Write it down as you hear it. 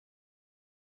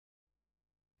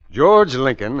George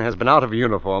Lincoln has been out of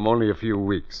uniform only a few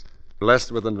weeks.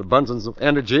 Blessed with an abundance of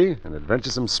energy, an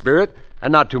adventuresome spirit, and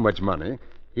not too much money,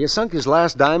 he has sunk his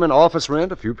last dime in office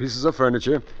rent, a few pieces of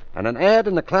furniture, and an ad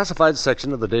in the classified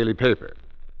section of the daily paper.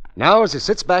 Now, as he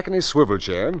sits back in his swivel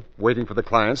chair, waiting for the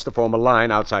clients to form a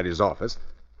line outside his office,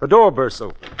 the door bursts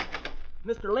open.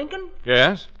 Mr. Lincoln?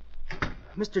 Yes?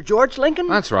 Mr. George Lincoln?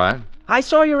 That's right. I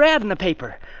saw your ad in the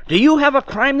paper. Do you have a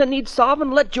crime that needs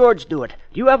solving? Let George do it.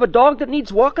 Do you have a dog that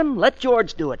needs walking? Let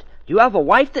George do it. Do you have a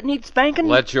wife that needs spanking?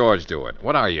 Let George do it.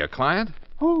 What are you, a client?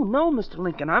 Oh, no, Mr.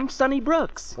 Lincoln. I'm Sonny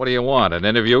Brooks. What do you want, an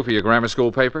interview for your grammar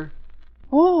school paper?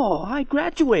 Oh, I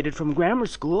graduated from grammar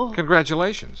school.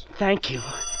 Congratulations. Thank you.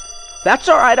 That's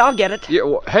all right. I'll get it.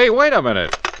 Hey, wait a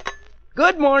minute.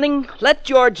 Good morning. Let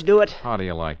George do it. How do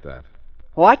you like that?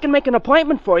 Oh, I can make an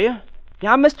appointment for you.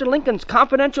 Yeah, I'm Mr. Lincoln's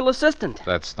confidential assistant.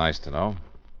 That's nice to know.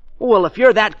 Well, if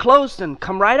you're that close, then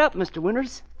come right up, Mr.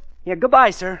 Winters. Yeah,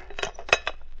 goodbye, sir.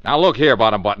 Now, look here,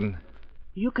 Bottom Button.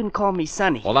 You can call me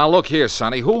Sonny. Well, now, look here,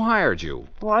 Sonny. Who hired you?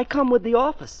 Well, I come with the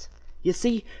office. You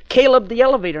see, Caleb the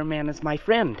elevator man is my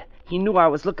friend. He knew I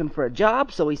was looking for a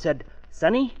job, so he said,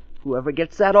 Sonny, whoever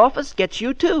gets that office gets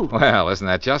you, too. Well, isn't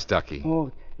that just ducky?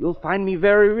 Oh, you'll find me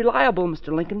very reliable,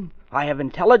 Mr. Lincoln. I have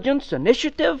intelligence,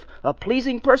 initiative, a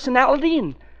pleasing personality,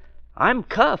 and I'm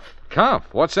Cuff. Cuff?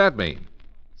 What's that mean?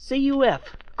 C-U-F.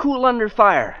 Cool under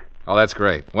fire. Oh, that's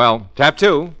great. Well, tap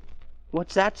two.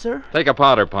 What's that, sir? Take a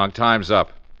powder, punk. Time's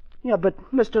up. Yeah, but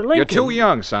Mr. Lincoln... You're too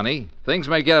young, Sonny. Things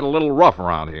may get a little rough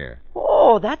around here.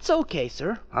 Oh, that's okay,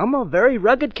 sir. I'm a very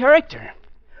rugged character.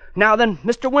 Now then,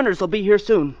 Mr. Winters will be here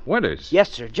soon. Winters?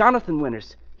 Yes, sir. Jonathan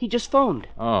Winters. He just phoned.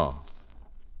 Oh.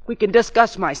 We can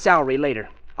discuss my salary later.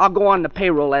 I'll go on the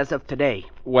payroll as of today.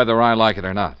 Whether I like it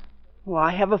or not. Well,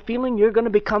 I have a feeling you're going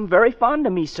to become very fond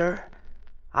of me, sir.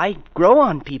 I grow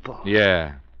on people.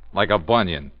 Yeah, like a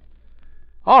bunion.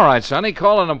 All right, Sonny,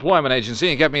 call an employment agency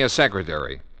and get me a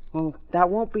secretary. Well, that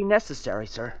won't be necessary,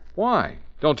 sir. Why?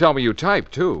 Don't tell me you type,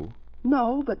 too.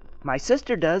 No, but my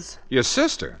sister does. Your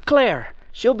sister? Claire.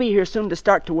 She'll be here soon to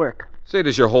start to work. Say,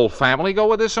 does your whole family go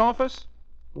with this office?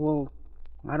 Well,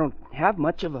 I don't have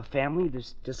much of a family.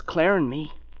 There's just Claire and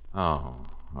me. Oh,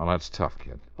 well, that's tough,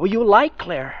 kid. Oh, you like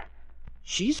Claire.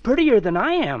 She's prettier than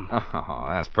I am. Oh,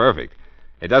 that's perfect.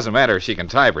 It doesn't matter if she can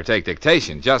type or take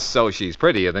dictation, just so she's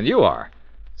prettier than you are.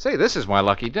 Say, this is my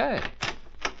lucky day.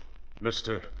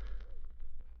 Mr.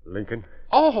 Lincoln?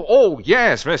 Oh,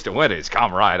 yes, Mr. Winters.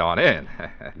 Come right on in.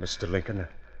 Mr. Lincoln,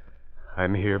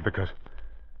 I'm here because...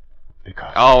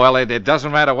 Oh, well, it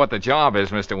doesn't matter what the job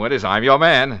is, Mr. Winters. I'm your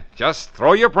man. Just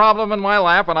throw your problem in my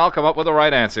lap, and I'll come up with the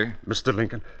right answer. Mr.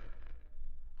 Lincoln,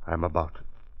 I'm about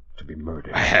to be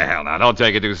murdered. Well, now, don't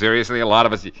take it too seriously. A lot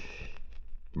of us...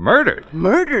 Murdered?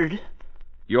 Murdered?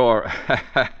 You're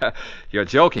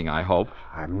joking, I hope.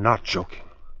 I'm not joking.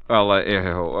 Well,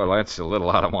 that's a little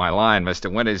out of my line,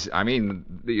 Mr. Winters. I mean,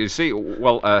 you see,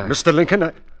 Mr.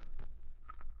 Lincoln,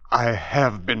 I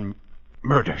have been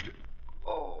murdered.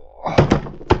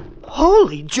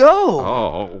 Holy Joe!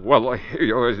 Oh, well,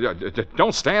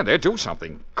 don't stand there. Do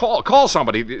something. Call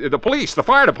somebody. The police, the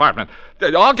fire department.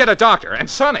 I'll get a doctor. And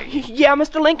Sonny. Yeah,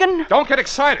 Mr. Lincoln? Don't get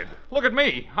excited. Look at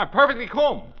me. I'm perfectly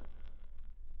calm.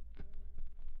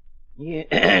 You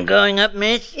going up,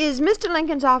 miss? Is Mr.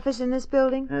 Lincoln's office in this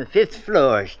building? 5th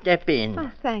floor. Step in.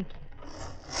 Oh, thank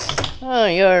you. Oh,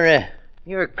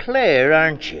 you're Claire,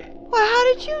 aren't you? Well,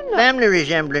 how did you know? Family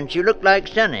resemblance. You look like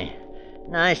Sonny.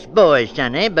 Nice boy,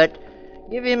 Sonny, but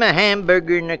give him a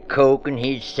hamburger and a Coke and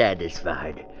he's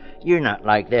satisfied. You're not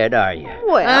like that, are you?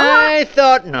 Well, I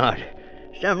thought not.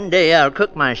 Someday I'll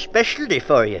cook my specialty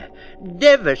for you.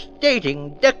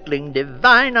 Devastating duckling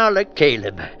divine a la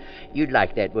Caleb. You'd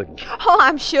like that, wouldn't you? oh,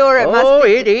 I'm sure it must Oh,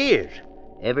 be. it is.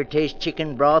 Ever taste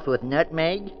chicken broth with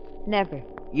nutmeg? Never.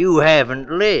 You haven't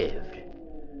lived.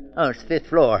 Oh, it's 5th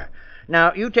floor.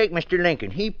 Now, you take Mr.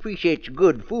 Lincoln. He appreciates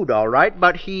good food, all right,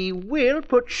 but he will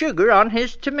put sugar on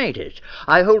his tomatoes.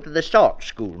 I hold to the salt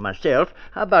school myself.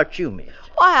 How about you, miss?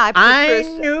 Why, I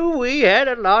knew we had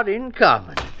a lot in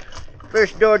common.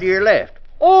 First door to your left.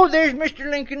 Oh, there's Mr.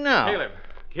 Lincoln now.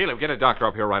 Caleb, get a doctor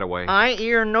up here right away. Eye,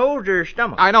 ear, nose, or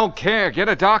stomach? I don't care. Get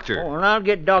a doctor. Oh, and I'll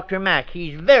get Dr. Mack.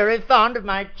 He's very fond of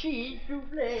my cheese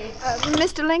souffle.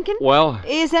 Mr. Lincoln? Well...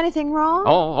 Is anything wrong?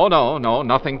 Oh, no,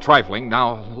 nothing trifling.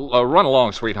 Now, run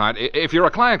along, sweetheart. If you're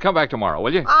a client, come back tomorrow,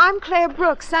 will you? I'm Claire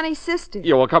Brooks, Sonny's sister.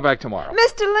 Yeah, well, come back tomorrow.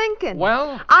 Mr. Lincoln.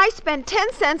 Well? I spent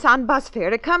 10 cents on bus fare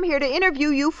to come here to interview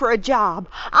you for a job.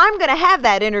 I'm going to have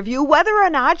that interview whether or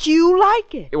not you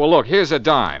like it. Well, look, here's a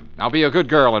dime. Now be a good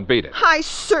girl and beat it. I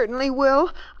certainly will.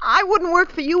 I wouldn't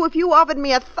work for you if you offered me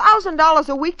 $1,000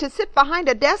 a week to sit behind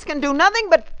a desk and do nothing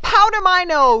but powder my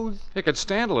nose. You could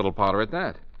stand a little powder at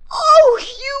that. Oh,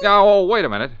 you... Now, oh, wait a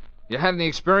minute. You had any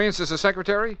experience as a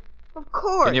secretary? Of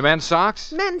course. Can you mend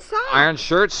socks? Men's socks. Iron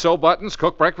shirts, sew buttons,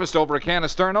 cook breakfast over a can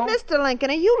of Sterno? Mr. Lincoln,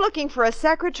 are you looking for a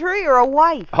secretary or a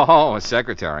wife? Oh, a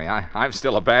secretary. I'm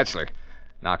still a bachelor.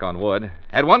 Knock on wood.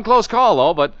 Had one close call,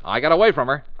 though, but I got away from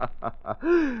her.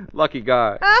 Lucky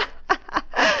guy.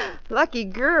 Lucky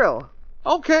girl.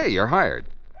 Okay, you're hired.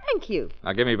 Thank you.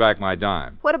 Now give me back my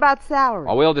dime. What about salary?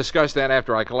 Oh, we'll discuss that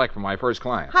after I collect from my first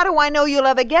client. How do I know you'll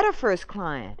ever get a first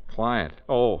client? Client?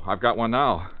 Oh, I've got one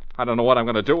now. I don't know what I'm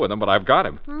going to do with him, but I've got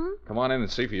him. Come on in and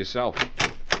see for yourself.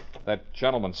 That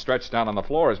gentleman stretched down on the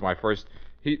floor is my first...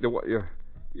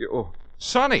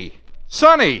 Sonny!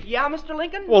 Sonny! Yeah, Mr.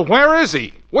 Lincoln? Well, where is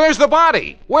he? Where's the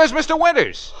body? Where's Mr.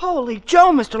 Winters? Holy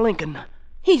Joe, Mr. Lincoln.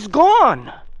 He's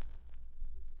gone.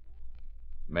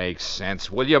 Makes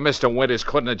sense. Will you, Mr. Winters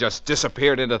couldn't have just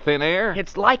disappeared into thin air?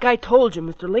 It's like I told you,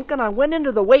 Mr. Lincoln. I went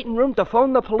into the waiting room to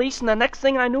phone the police, and the next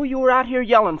thing I knew, you were out here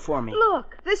yelling for me.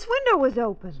 Look, this window was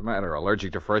open. What's the matter?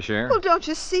 Allergic to fresh air? Well, don't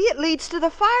you see? It leads to the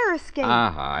fire escape.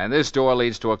 And this door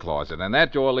leads to a closet, and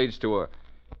that door leads to a...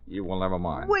 Well, never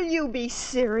mind. Will you be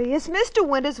serious? Mr.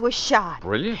 Winters was shot.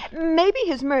 Brilliant. Maybe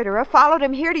his murderer followed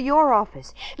him here to your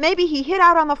office. Maybe he hid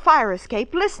out on the fire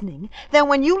escape listening. Then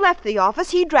when you left the office,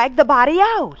 he dragged the body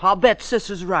out. I'll bet Sis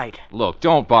is right. Look,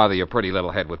 don't bother your pretty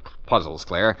little head with puzzles,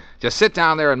 Claire. Just sit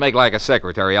down there and make like a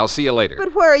secretary. I'll see you later.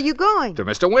 But where are you going? To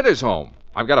Mr. Winters' home.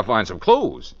 I've got to find some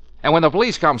clues. And when the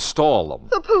police come, stall them.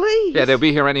 The police? Yeah, they'll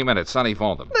be here any minute. Sonny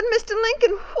phoned them. But, Mr.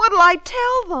 Lincoln, what'll I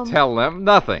tell them? Tell them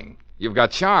nothing. You've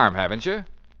got charm, haven't you?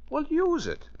 Well, use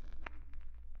it.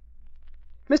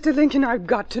 Mr. Lincoln, I've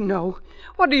got to know.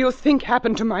 What do you think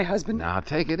happened to my husband? Now,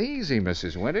 take it easy,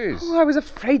 Mrs. Winters. Oh, I was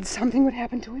afraid something would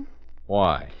happen to him.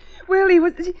 Why? Well,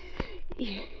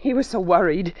 he was so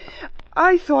worried.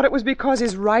 I thought it was because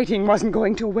his writing wasn't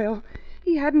going too well.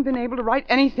 He hadn't been able to write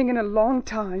anything in a long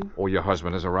time. Oh, your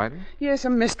husband is a writer? Yes, a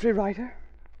mystery writer.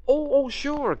 Oh,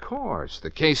 sure, of course.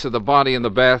 The case of the body in the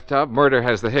bathtub, murder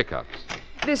has the hiccups.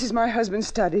 This is my husband's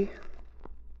study.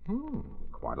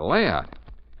 Quite a layout.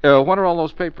 What are all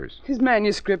those papers? His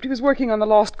manuscript. He was working on The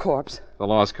Lost Corpse. The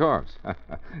Lost Corpse.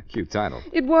 Cute title.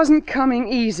 It wasn't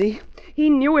coming easy.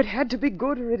 He knew it had to be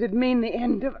good or it'd mean the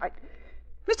end of...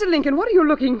 Mr. Lincoln, what are you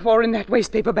looking for in that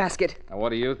wastepaper basket? Now, what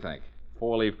do you think?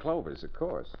 4-leaf clovers, of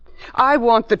course. I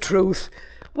want the truth.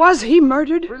 Was he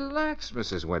murdered? Relax,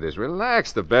 Mrs. Winters,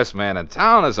 relax. The best man in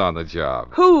town is on the job.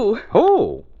 Who?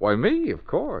 Who? Why, me, of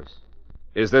course.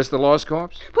 Is this the Lost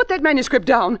Corpse? Put that manuscript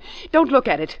down. Don't look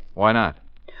at it. Why not?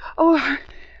 Oh,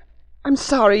 I'm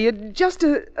sorry. It's just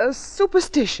a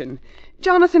superstition.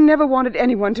 Jonathan never wanted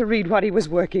anyone to read what he was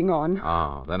working on.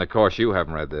 Oh, then of course you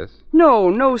haven't read this.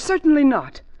 No, certainly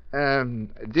not.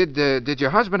 Did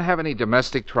your husband have any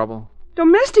domestic trouble?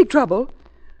 Domestic trouble?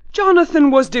 Jonathan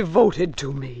was devoted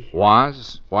to me.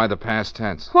 Was? Why the past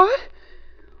tense? What?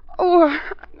 Oh,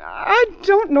 I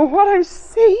don't know what I'm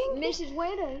saying. Mrs.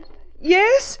 Winters,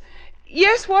 Yes?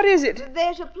 Yes, what is it?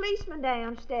 there's a policeman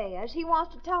downstairs. He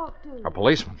wants to talk to you. A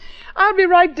policeman? I'll be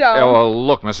right down. Well,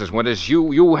 look, Mrs. Winters,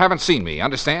 you haven't seen me,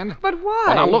 understand? But why?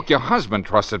 Well, now, look, your husband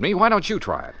trusted me. Why don't you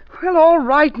try it? Well, all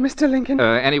right, Mr. Lincoln.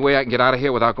 Any way I can get out of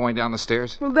here without going down the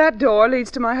stairs? Well, that door leads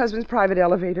to my husband's private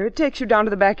elevator. It takes you down to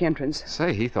the back entrance.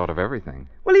 Say, he thought of everything.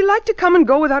 Well, he liked to come and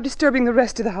go without disturbing the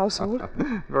rest of the household.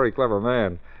 Very clever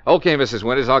man. Okay, Mrs.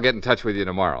 Winters, I'll get in touch with you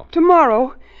tomorrow.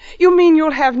 Tomorrow? You mean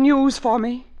you'll have news for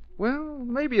me? Well,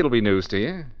 maybe it'll be news to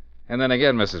you. And then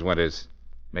again, Mrs. Winters,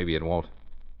 maybe it won't.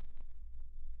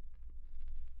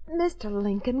 Mr.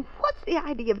 Lincoln, what's the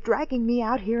idea of dragging me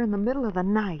out here in the middle of the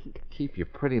night? Keep your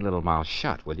pretty little mouth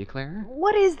shut, will you, Claire?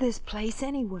 What is this place,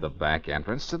 anyway? The back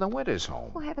entrance to the Winters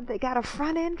home. Well, haven't they got a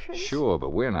front entrance? Sure,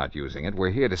 but we're not using it.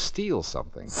 We're here to steal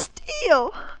something.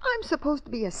 Steal? I'm supposed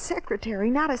to be a secretary,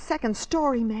 not a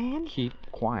second-story man. Keep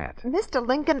quiet. Mr.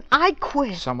 Lincoln, I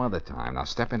quit. Some other time. Now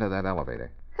step into that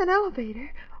elevator. An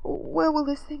elevator? Where will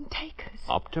this thing take us?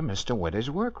 Up to Mr.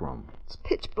 Winters' workroom. It's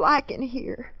pitch black in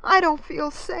here. I don't feel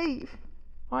safe.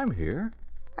 I'm here.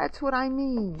 That's what I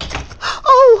mean.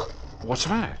 Oh! What's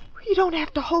the matter? You don't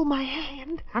have to hold my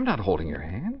hand. I'm not holding your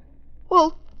hand.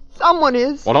 Well, someone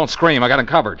is. Well, don't scream. I got him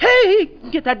covered. Hey,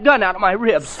 get that gun out of my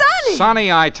ribs. Sonny!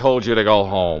 Sonny, I told you to go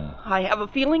home. I have a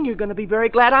feeling you're going to be very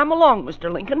glad I'm along,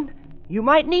 Mr. Lincoln. You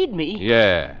might need me.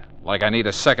 Yeah, like I need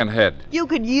a second head. You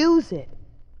could use it.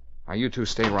 Now, you two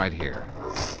stay right here.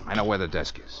 I know where the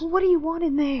desk is. What do you want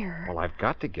in there? Well, I've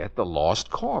got to get the lost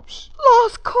corpse.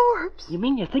 Lost corpse. You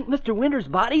mean you think Mr. Winters'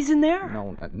 body's in there?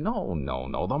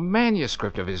 No. The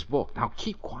manuscript of his book. Now,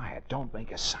 keep quiet. Don't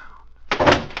make a sound.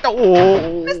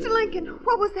 Oh! Mr. Lincoln,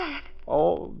 what was that?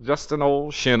 Oh, just an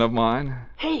old shin of mine.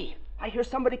 Hey, I hear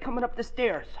somebody coming up the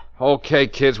stairs. Okay,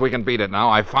 kids, we can beat it now.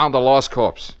 I found the lost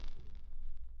corpse.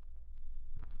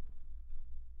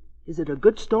 Is it a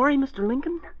good story, Mr.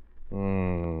 Lincoln?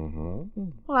 Mm-hmm.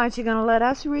 Well, aren't you going to let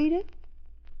us read it?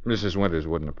 Mrs. Winters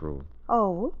wouldn't approve.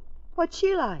 Oh, what's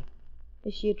she like?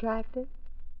 Is she attractive?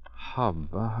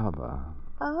 Hubba, hubba.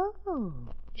 Oh.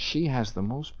 She has the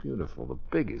most beautiful, the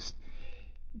biggest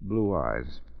blue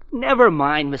eyes. Never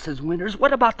mind, Mrs. Winters.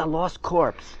 What about the lost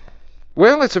corpse?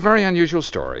 Well, it's a very unusual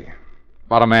story.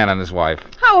 About a man and his wife.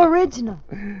 How original.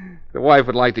 The wife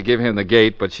would like to give him the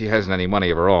gate, but she hasn't any money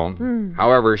of her own.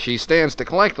 However, she stands to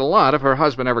collect a lot if her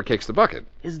husband ever kicks the bucket.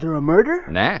 Is there a murder?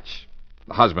 Natch.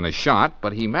 The husband is shot,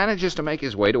 but he manages to make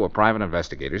his way to a private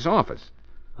investigator's office.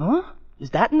 Huh? Is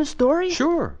that in the story?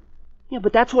 Sure. Yeah,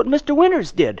 but that's what Mr.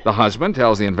 Winters did. The husband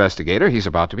tells the investigator he's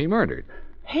about to be murdered.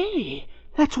 Hey,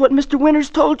 that's what Mr. Winters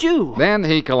told you. Then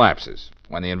he collapses.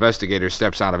 When the investigator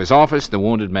steps out of his office, the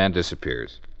wounded man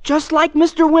disappears. Just like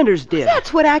Mr. Winters did.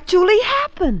 That's what actually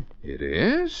happened. It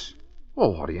is?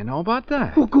 Well, what do you know about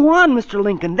that? Well, go on, Mr.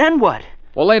 Lincoln. Then what?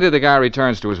 Well, later the guy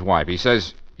returns to his wife. He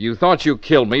says, "You thought you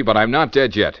killed me, but I'm not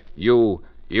dead yet. You...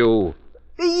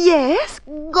 Yes,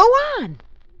 go on.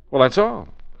 Well, that's all.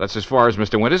 That's as far as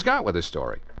Mr. Winters got with his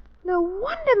story. No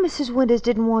wonder Mrs. Winters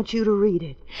didn't want you to read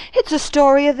it. It's a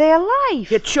story of their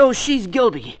life. It shows she's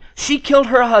guilty. She killed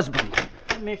her husband.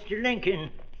 Mr. Lincoln.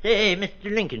 Hey,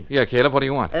 Mr. Lincoln. Yeah, Caleb, what do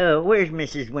you want? Where's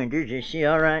Mrs. Winters? Is she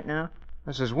all right now?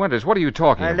 Mrs. Winters, what are you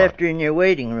talking I about? left her in your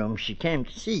waiting room. She came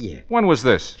to see you. When was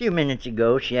this? A few minutes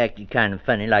ago, she acted kind of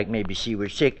funny, like maybe she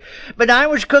was sick. But I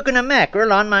was cooking a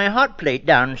mackerel on my hot plate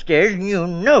downstairs, and you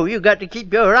know you got to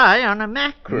keep your eye on a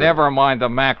mackerel. Never mind the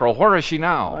mackerel. Where is she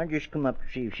now? I just come up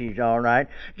to see if she's all right.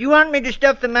 Do you want me to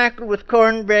stuff the mackerel with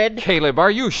cornbread? Caleb, are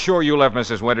you sure you left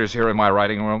Mrs. Winters here in my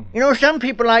writing room? You know, some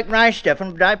people like rice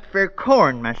stuffing, but I prefer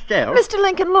corn myself. Mr.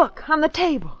 Lincoln, look, on the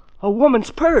table. A woman's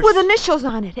purse. With initials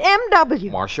on it, M.W.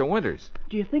 Marcia Winters.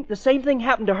 Do you think the same thing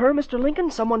happened to her, Mr.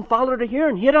 Lincoln? Someone followed her here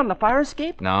and hid on the fire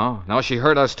escape? No, she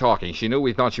heard us talking. She knew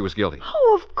we thought she was guilty.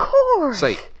 Oh, of course.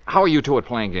 Say, how are you two at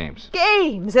playing games?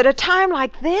 Games at a time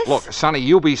like this? Look, Sonny,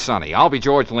 you be Sonny. I'll be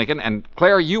George Lincoln, and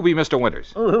Claire, you be Mr.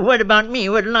 Winters. Oh, what about me?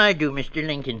 What'll I do, Mr.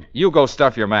 Lincoln? You go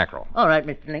stuff your mackerel. All right,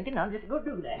 Mr. Lincoln, I'll just go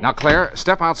do that. Now, Claire,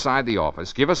 step outside the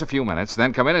office, give us a few minutes,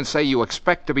 then come in and say you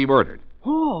expect to be murdered.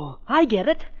 Oh, I get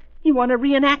it. You want to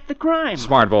reenact the crime.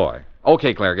 Smart boy.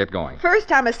 Okay, Claire, get going.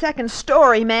 First I'm a second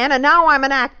story man, and now I'm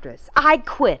an actress. I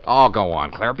quit. Oh, go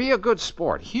on, Claire. Be a good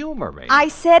sport. Humor me. I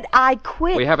said I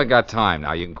quit. We haven't got time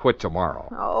now. You can quit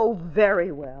tomorrow. Oh,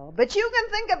 very well. But you can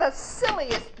think of the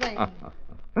silliest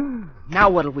thing.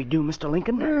 Now what'll we do, Mr.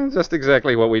 Lincoln? Just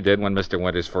exactly what we did when Mr.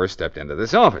 Winters first stepped into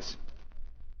this office.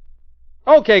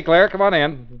 Okay, Claire, come on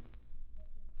in.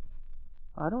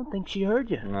 I don't think she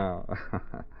heard you. No.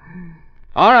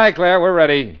 All right, Claire, we're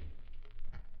ready.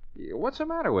 What's the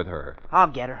matter with her? I'll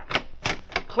get her.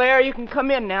 Claire, you can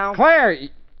come in now. Claire!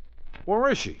 Where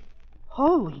is she?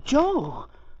 Holy Joe.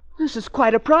 This is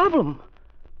quite a problem.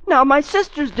 Now my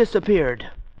sister's disappeared.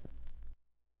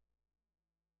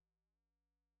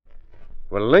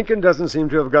 Well, Lincoln doesn't seem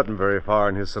to have gotten very far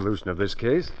in his solution of this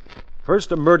case.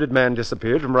 First, a murdered man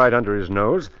disappeared from right under his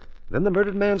nose. Then the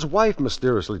murdered man's wife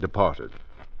mysteriously departed.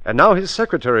 And now his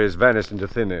secretary has vanished into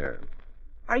thin air.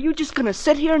 Are you just going to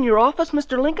sit here in your office,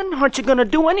 Mr. Lincoln? Aren't you going to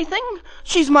do anything?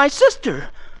 She's my sister.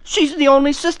 She's the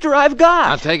only sister I've got.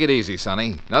 Now, take it easy,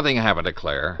 Sonny. Nothing happened to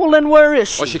Claire. Well, then where is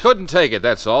she? Well, she couldn't take it,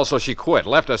 that's all, so she quit,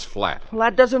 left us flat. Well,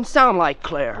 that doesn't sound like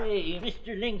Claire. Hey,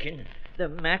 Mr. Lincoln, the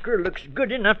mackerel looks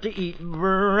good enough to eat,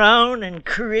 brown and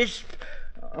crisp.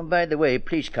 Oh, by the way,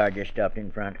 police car just stopped in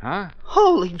front. Huh?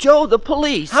 Holy Joe, the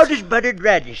police. How does buttered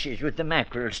radishes with the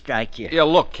mackerel strike you? Yeah,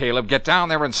 look, Caleb, get down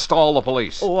there and stall the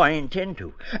police. Oh, I intend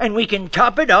to. And we can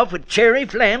top it off with cherry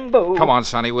flambeau. Come on,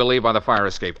 Sonny, we'll leave by the fire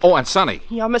escape. Oh, and Sonny,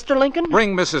 Yeah, Mr. Lincoln?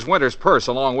 bring Mrs. Winters' purse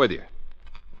along with you.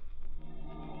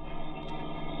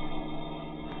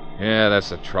 Yeah, that's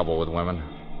the trouble with women.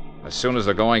 As soon as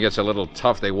the going gets a little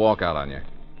tough, they walk out on you.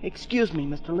 Excuse me,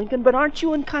 Mr. Lincoln, but aren't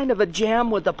you in kind of a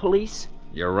jam with the police?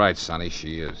 You're right, Sonny,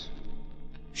 she is.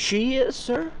 She is,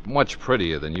 sir? Much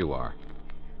prettier than you are.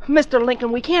 Mr.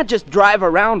 Lincoln, we can't just drive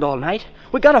around all night.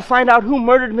 We gotta find out who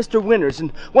murdered Mr. Winters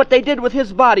and what they did with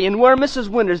his body and where Mrs.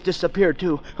 Winters disappeared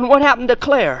to and what happened to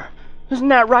Claire. Isn't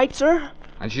that right, sir?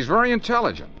 And she's very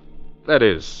intelligent. That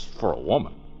is, for a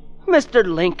woman. Mr.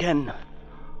 Lincoln.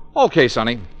 Okay,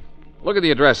 Sonny. Look at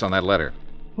the address on that letter.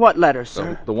 What letter,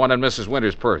 sir? The one in Mrs.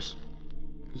 Winters' purse.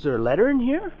 Is there a letter in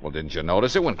here? Well, didn't you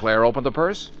notice it when Claire opened the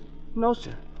purse? No,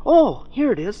 sir. Oh,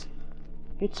 here it is.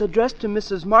 It's addressed to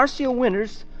Mrs. Marcia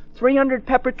Winters, 300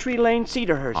 Pepper Tree Lane,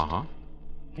 Cedarhurst. Uh-huh.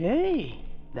 Hey,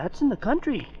 that's in the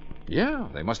country. Yeah,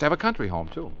 they must have a country home,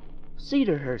 too.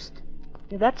 Cedarhurst.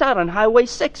 Yeah, that's out on Highway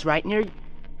 6, right near...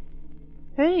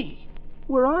 Hey,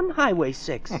 we're on Highway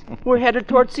 6. We're headed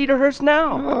toward Cedarhurst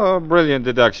now. Oh, brilliant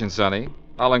deduction, Sonny.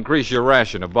 I'll increase your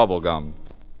ration of bubble gum.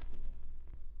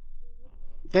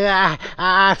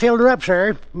 I filled her up,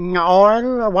 sir.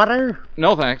 Oil, water.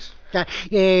 No, thanks.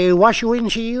 Wash your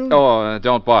windshield. Oh,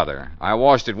 don't bother. I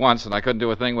washed it once and I couldn't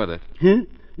do a thing with it.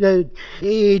 Huh?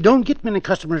 Don't get many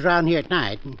customers around here at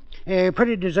night.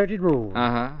 Pretty deserted road.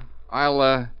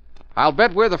 Uh-huh. I'll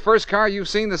bet we're the first car you've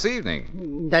seen this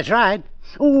evening. That's right.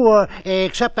 Oh,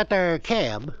 except that there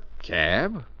cab.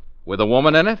 Cab? With a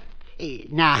woman in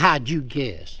it? Now, how'd you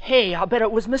guess? Hey, I'll bet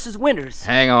it was Mrs. Winters.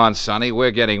 Hang on, Sonny.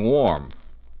 We're getting warm.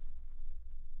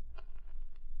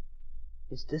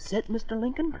 Is this it, Mr.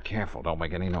 Lincoln? Careful, don't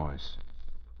make any noise.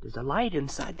 There's a light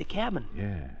inside the cabin.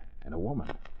 Yeah, and a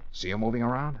woman. See her moving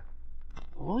around?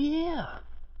 Oh, yeah.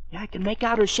 Yeah, I can make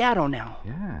out her shadow now.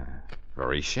 Yeah,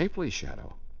 very shapely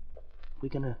shadow. We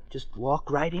gonna just walk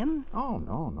right in? Oh,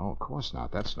 no, of course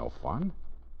not. That's no fun.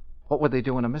 What would they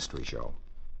do in a mystery show?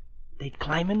 They'd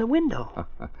climb in the window.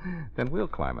 Then we'll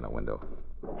climb in a window.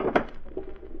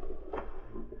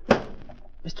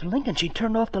 Mr. Lincoln, she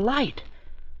turned off the light.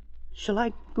 Shall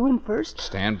I go in first?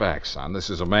 Stand back, son. This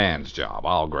is a man's job.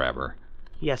 I'll grab her.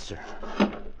 Yes, sir.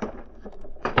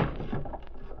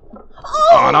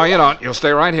 Oh, no, you don't. You'll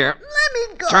stay right here.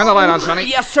 Let me go. Turn the light on, Sonny.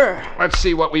 Yes, sir. Let's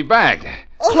see what we bagged.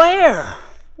 Claire!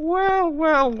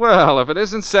 Well, if it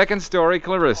isn't second-story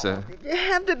Clarissa. You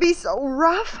have to be so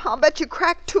rough. I'll bet you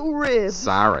cracked 2 ribs.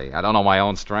 Sorry, I don't know my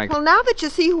own strength. Well, now that you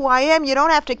see who I am, you don't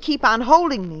have to keep on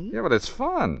holding me. Yeah, but it's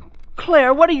fun.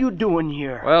 Claire, what are you doing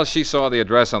here? Well, she saw the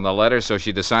address on the letter, so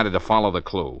she decided to follow the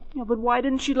clue. Yeah, but why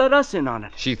didn't she let us in on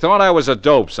it? She thought I was a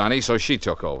dope, Sonny, so she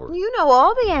took over. You know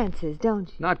all the answers, don't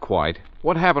you? Not quite.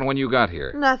 What happened when you got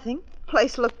here? Nothing.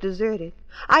 Place looked deserted.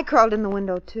 I crawled in the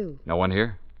window, too. No one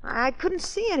here? I couldn't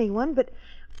see anyone, but,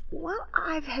 well,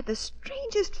 I've had the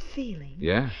strangest feeling.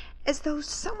 Yeah? As though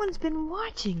someone's been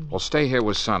watching me. Well, stay here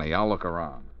with Sonny. I'll look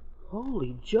around.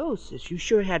 Holy Joseph, you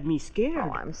sure had me scared.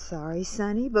 Oh, I'm sorry,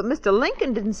 Sonny, but Mr.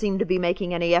 Lincoln didn't seem to be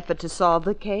making any effort to solve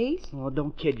the case. Oh,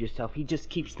 don't kid yourself. He just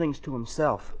keeps things to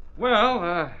himself.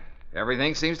 Well,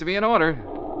 everything seems to be in order.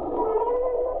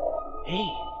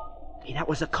 Hey, that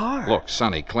was a car. Look,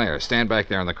 Sonny, Claire, stand back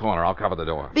there in the corner. I'll cover the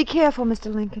door. Be careful,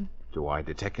 Mr. Lincoln. Do I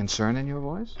detect concern in your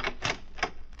voice?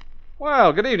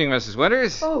 Well, good evening, Mrs.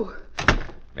 Winters. Oh,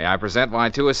 May I present my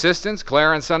 2 assistants,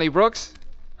 Claire and Sonny Brooks?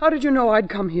 how did you know I'd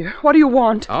come here? What do you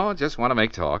want? Oh, just want to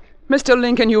make talk. Mr.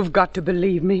 Lincoln, you've got to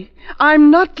believe me. I'm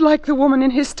not like the woman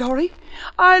in his story.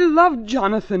 I love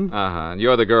Jonathan. Uh-huh, and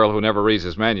you're the girl who never reads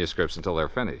his manuscripts until they're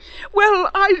finished.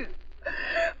 Well,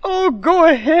 Oh, go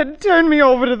ahead. Turn me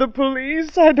over to the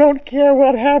police. I don't care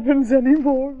what happens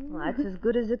anymore. Well, that's as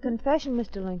good as a confession,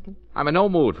 Mr. Lincoln. I'm in no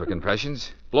mood for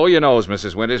confessions. Blow your nose,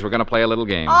 Mrs. Winters. We're going to play a little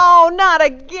game. Oh, not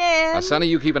again. Now, Sonny,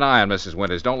 you keep an eye on Mrs.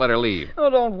 Winters. Don't let her leave. Oh,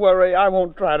 don't worry. I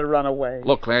won't try to run away.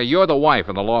 Look, Claire, you're the wife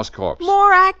in the lost corpse.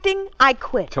 More acting? I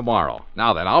quit. Tomorrow.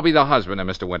 Now then, I'll be the husband in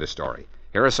Mr. Winters' story.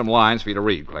 Here are some lines for you to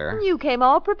read, Claire. You came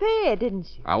all prepared, didn't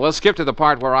you? We'll skip to the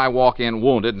part where I walk in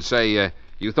wounded and say,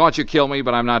 you thought you killed me,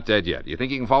 but I'm not dead yet. You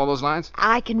think you can follow those lines?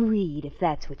 I can read, if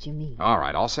that's what you mean. All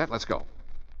right, all set. Let's go.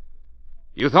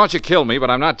 You thought you killed me,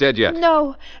 but I'm not dead yet.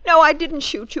 No, I didn't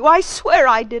shoot you. I swear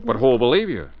I didn't. But who'll believe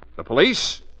you? The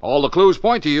police? All the clues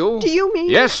point to you. Do you mean?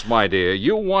 Yes, my dear.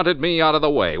 You wanted me out of the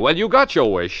way. Well, you got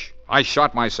your wish. I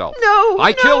shot myself. No,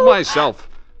 I killed myself.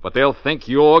 But they'll think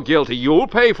you're guilty. You'll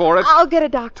pay for it. I'll get a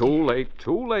doctor. Too late,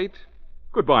 too late.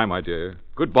 Goodbye, my dear.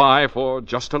 Goodbye for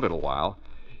just a little while.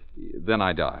 Then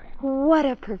I die. What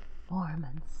a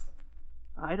performance.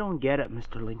 I don't get it,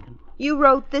 Mr. Lincoln. You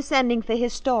wrote this ending for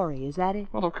his story, is that it?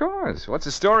 Well, of course. What's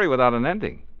a story without an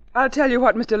ending? I'll tell you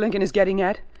what Mr. Lincoln is getting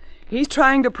at. He's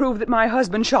trying to prove that my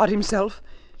husband shot himself.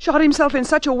 Shot himself in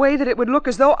such a way that it would look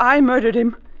as though I murdered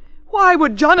him. Why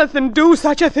would Jonathan do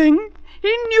such a thing?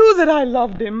 He knew that I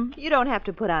loved him. You don't have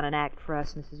to put on an act for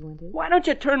us, Mrs. Winters. Why don't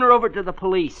you turn her over to the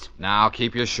police? Now,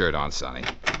 keep your shirt on, Sonny.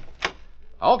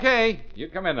 Okay, you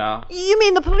come in now. You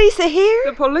mean the police are here?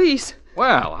 The police?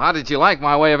 Well, how did you like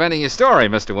my way of ending your story,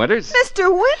 Mr. Winters?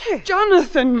 Mr. Winters!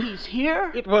 Jonathan! He's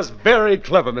here? It was very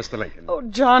clever, Mr. Lincoln. Oh,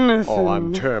 Jonathan. Oh,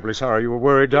 I'm terribly sorry you were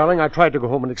worried, darling. I tried to go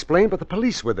home and explain, but the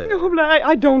police were there. No, but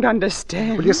I don't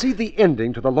understand. Well, you see, the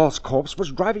ending to The Lost Corpse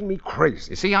was driving me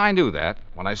crazy. You see, I knew that.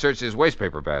 when I searched his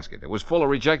wastepaper basket. It was full of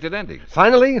rejected endings.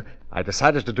 Finally, I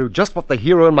decided to do just what the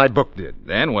hero in my book did.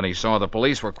 Then, when he saw the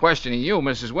police were questioning you,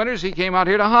 Mrs. Winters, he came out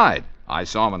here to hide. I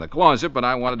saw him in the closet, but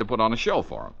I wanted to put on a show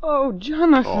for him. Oh,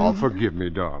 Jonathan. Oh, forgive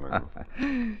me, darling.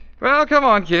 Well, come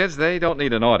on, kids. They don't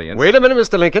need an audience. Wait a minute,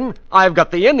 Mr. Lincoln. I've got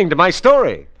the ending to my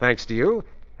story, thanks to you.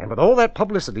 And with all that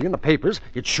publicity in the papers,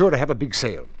 it's sure to have a big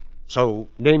sale. So,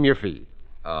 name your fee.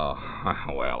 Oh,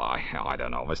 well, I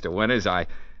don't know, Mr. Winters. I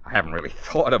haven't really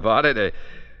thought about it.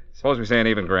 Suppose we say an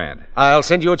even grand. I'll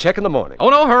send you a check in the morning.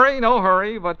 Oh, no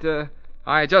hurry. But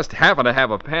I just happen to have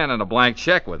a pen and a blank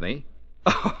check with me.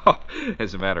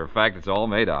 As a matter of fact, it's all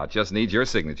made out. Just needs your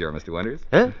signature, Mr. Winters.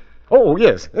 Huh? Oh,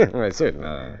 yes. Right,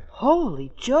 certainly.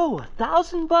 Holy Joe,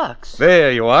 $1,000.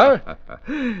 There you are.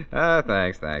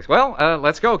 Thanks. Well,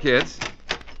 let's go, kids.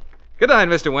 Good night,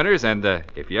 Mr. Winters, and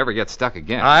if you ever get stuck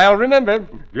again... I'll remember.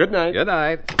 Good night. Good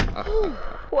night.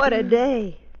 What a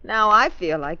day. Now I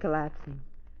feel like collapsing.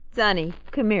 Sonny,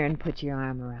 come here and put your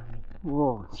arm around me.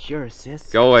 Whoa, sure, sis.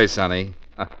 Go away, Sonny.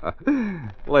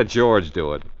 Let George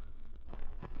do it.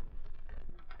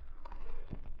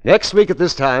 Next week at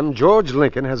this time, George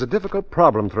Lincoln has a difficult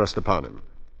problem thrust upon him.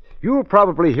 You'll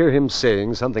probably hear him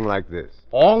saying something like this.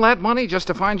 All that money just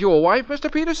to find you a wife,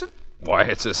 Mr. Peterson? Why,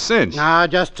 it's a cinch. Now,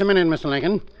 just a minute, Mr.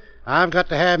 Lincoln. I've got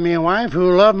to have me a wife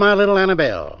who'll love my little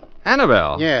Annabelle.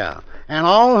 Annabelle? Yeah, and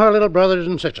all her little brothers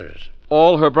and sisters.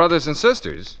 All her brothers and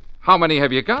sisters? How many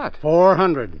have you got?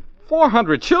 400.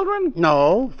 400 children?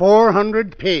 No,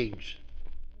 400 pigs.